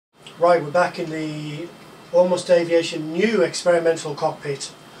Right, we're back in the Almost Aviation new experimental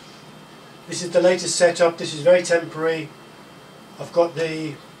cockpit. This is the latest setup. This is very temporary. I've got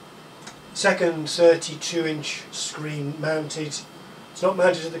the second 32-inch screen mounted. It's not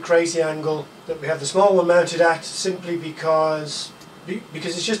mounted at the crazy angle that we have the small one mounted at, simply because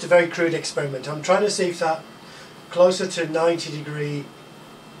it's just a very crude experiment. I'm trying to see if that closer to 90-degree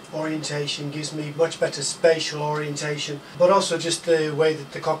orientation gives me much better spatial orientation, but also just the way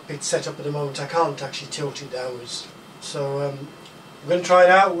that the cockpit's set up at the moment. I can't actually tilt it downwards. So we're going to try it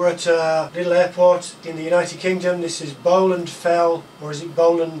out. We're at a little airport in the United Kingdom. This is Bowland Fell, or is it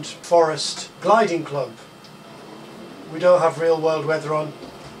Bowland Forest Gliding Club. We don't have real world weather on.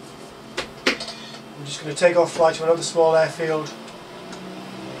 We're just going to take off flight to another small airfield.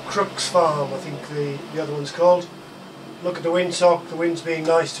 Crooks Farm, I think the other one's called. Look at the windsock, the wind's being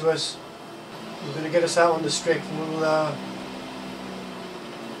nice to us. We're going to get us out on the strip, and we're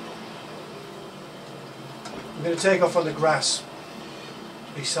going to take off on the grass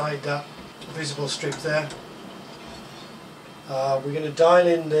beside that visible strip there. We're going to dial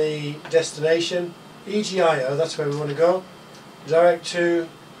in the destination, EGIO, that's where we want to go. Direct to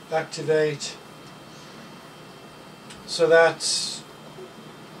activate. So that's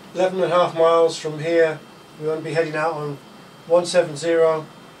 11.5 miles from here. We want to be heading out on 170,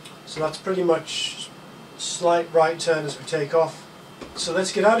 so that's pretty much slight right turn as we take off. So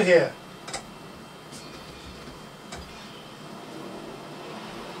let's get out of here.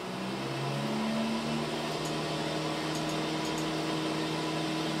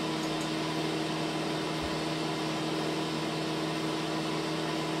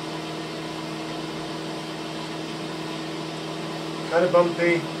 Kind of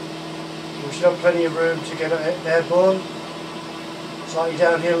bumpy. We should have plenty of room to get airborne. Slightly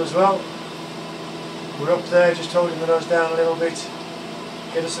downhill as well. We're up there, just holding the nose down a little bit.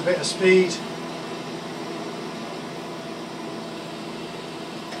 Get us a bit of speed.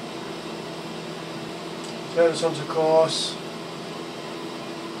 Turn us onto course.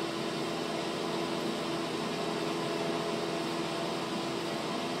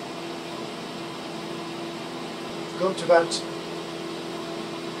 Go up to about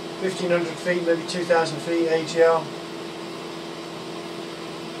 1,500 feet, maybe 2,000 feet ATL.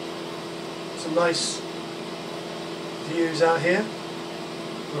 Some nice views out here.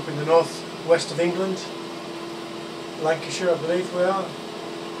 We're up in the north-west of England. Lancashire, I believe we are.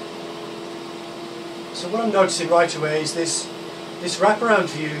 So what I'm noticing right away is this wraparound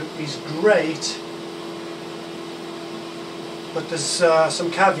view is great, but there's some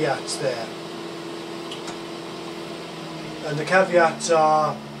caveats there. And the caveats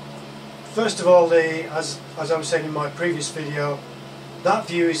are, first of all, as I was saying in my previous video, that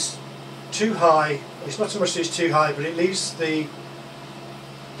view is too high. It's not so much that it's too high, but it leaves the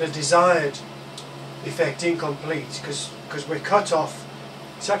desired effect incomplete, because we're cut off.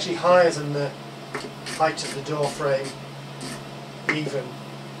 It's actually higher than the height of the door frame even.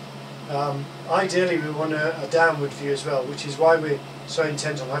 Ideally we want a downward view as well, which is why we're so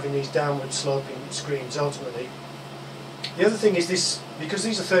intent on having these downward sloping screens ultimately. The other thing is this, because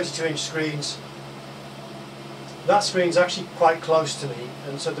these are 32-inch screens, that screen's actually quite close to me,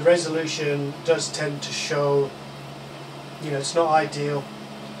 and so the resolution does tend to show, it's not ideal.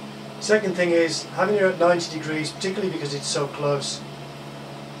 Second thing is, having it at 90 degrees, particularly because it's so close,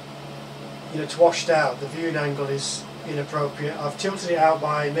 it's washed out. The viewing angle is inappropriate. I've tilted it out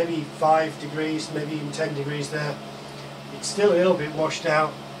by maybe 5 degrees, maybe even 10 degrees there. It's still a little bit washed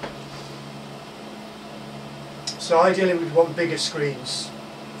out. So ideally we'd want bigger screens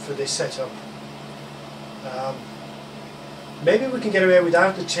for this setup. Maybe we can get away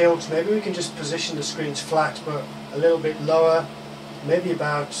without the tilt. Maybe we can just position the screens flat but a little bit lower, maybe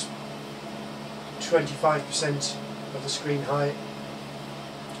about 25% of the screen height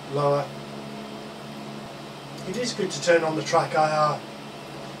lower. It is good to turn on the track IR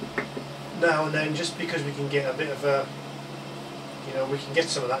now and then, just because we can get a bit of a, we can get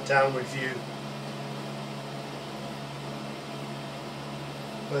some of that downward view.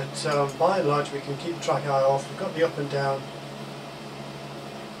 But by and large we can keep the track eye off. We've got the up and down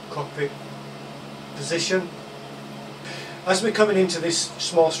cockpit position. As we're coming into this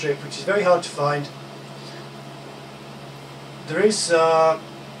small strip, which is very hard to find, there is,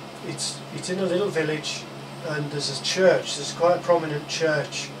 it's in a little village, and there's a church. There's quite a prominent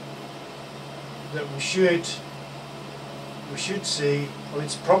church that we should see. Well,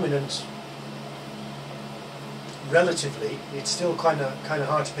 it's prominent relatively. It's still kind of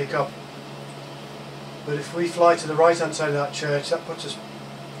hard to pick up. But if we fly to the right hand side of that church, that puts us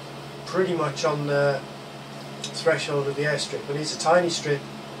pretty much on the threshold of the airstrip. And it's a tiny strip,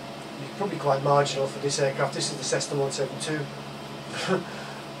 probably quite marginal for this aircraft. This is the Cessna 172.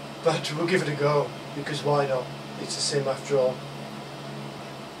 But we'll give it a go, because why not? It's a sim after all.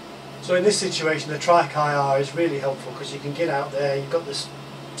 So in this situation the track IR is really helpful, because you can get out there, you've got this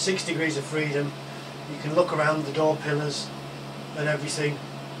 6 degrees of freedom, you can look around the door pillars and everything.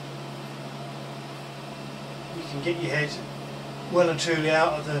 You can get your head well and truly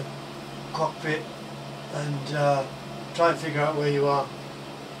out of the cockpit and try and figure out where you are.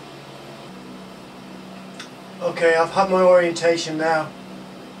 Okay, I've had my orientation now.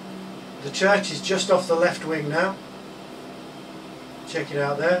 The church is just off the left wing now. Check it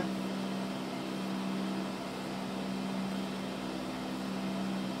out there.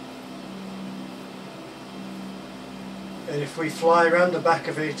 And if we fly around the back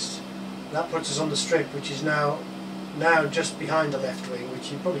of it, that puts us on the strip, which is now just behind the left wing,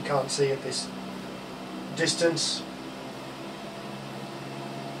 which you probably can't see at this distance.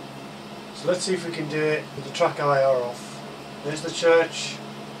 So let's see if we can do it with the track IR off. There's the church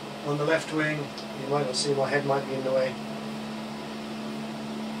on the left wing. You might not see, my head might be in the way.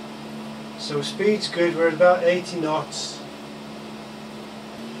 So speed's good, we're at about 80 knots.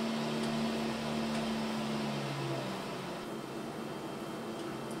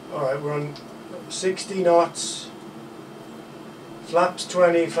 Alright, we're on 60 knots, flaps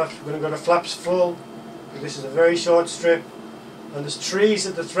 20, flaps, we're going to go to flaps full. This is a very short strip, and there's trees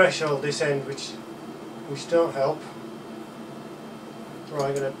at the threshold this end which don't help. Right,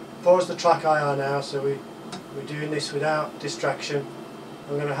 I'm going to pause the track IR now, so we're doing this without distraction.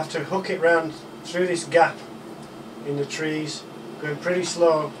 I'm going to have to hook it round through this gap in the trees, going pretty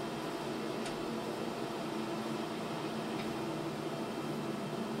slow.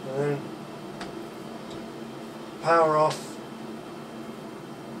 And then power off.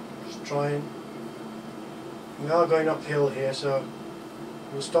 Just trying. We are going uphill here, so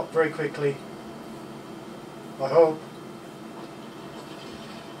we'll stop very quickly, I hope.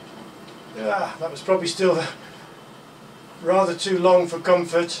 Yeah, that was probably still rather too long for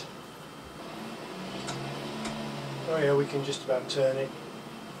comfort. Oh yeah, we can just about turn it.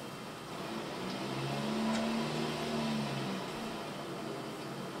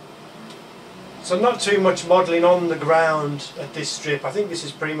 So not too much modelling on the ground at this strip. I think this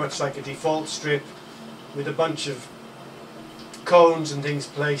is pretty much like a default strip with a bunch of cones and things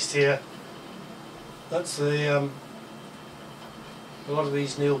placed here. That's the a lot of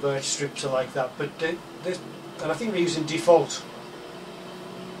these Neil Birch strips are like that, but and I think they're using default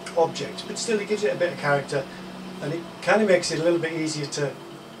objects, but still it gives it a bit of character, and it kind of makes it a little bit easier to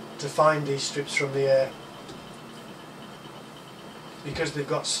find these strips from the air, because they've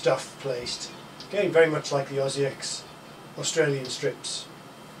got stuff placed. Again, very much like the Aussie X Australian strips.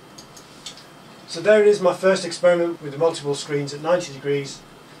 So there it is, my first experiment with the multiple screens at 90 degrees.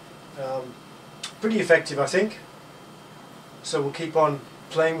 Pretty effective, I think. So we'll keep on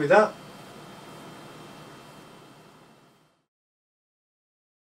playing with that.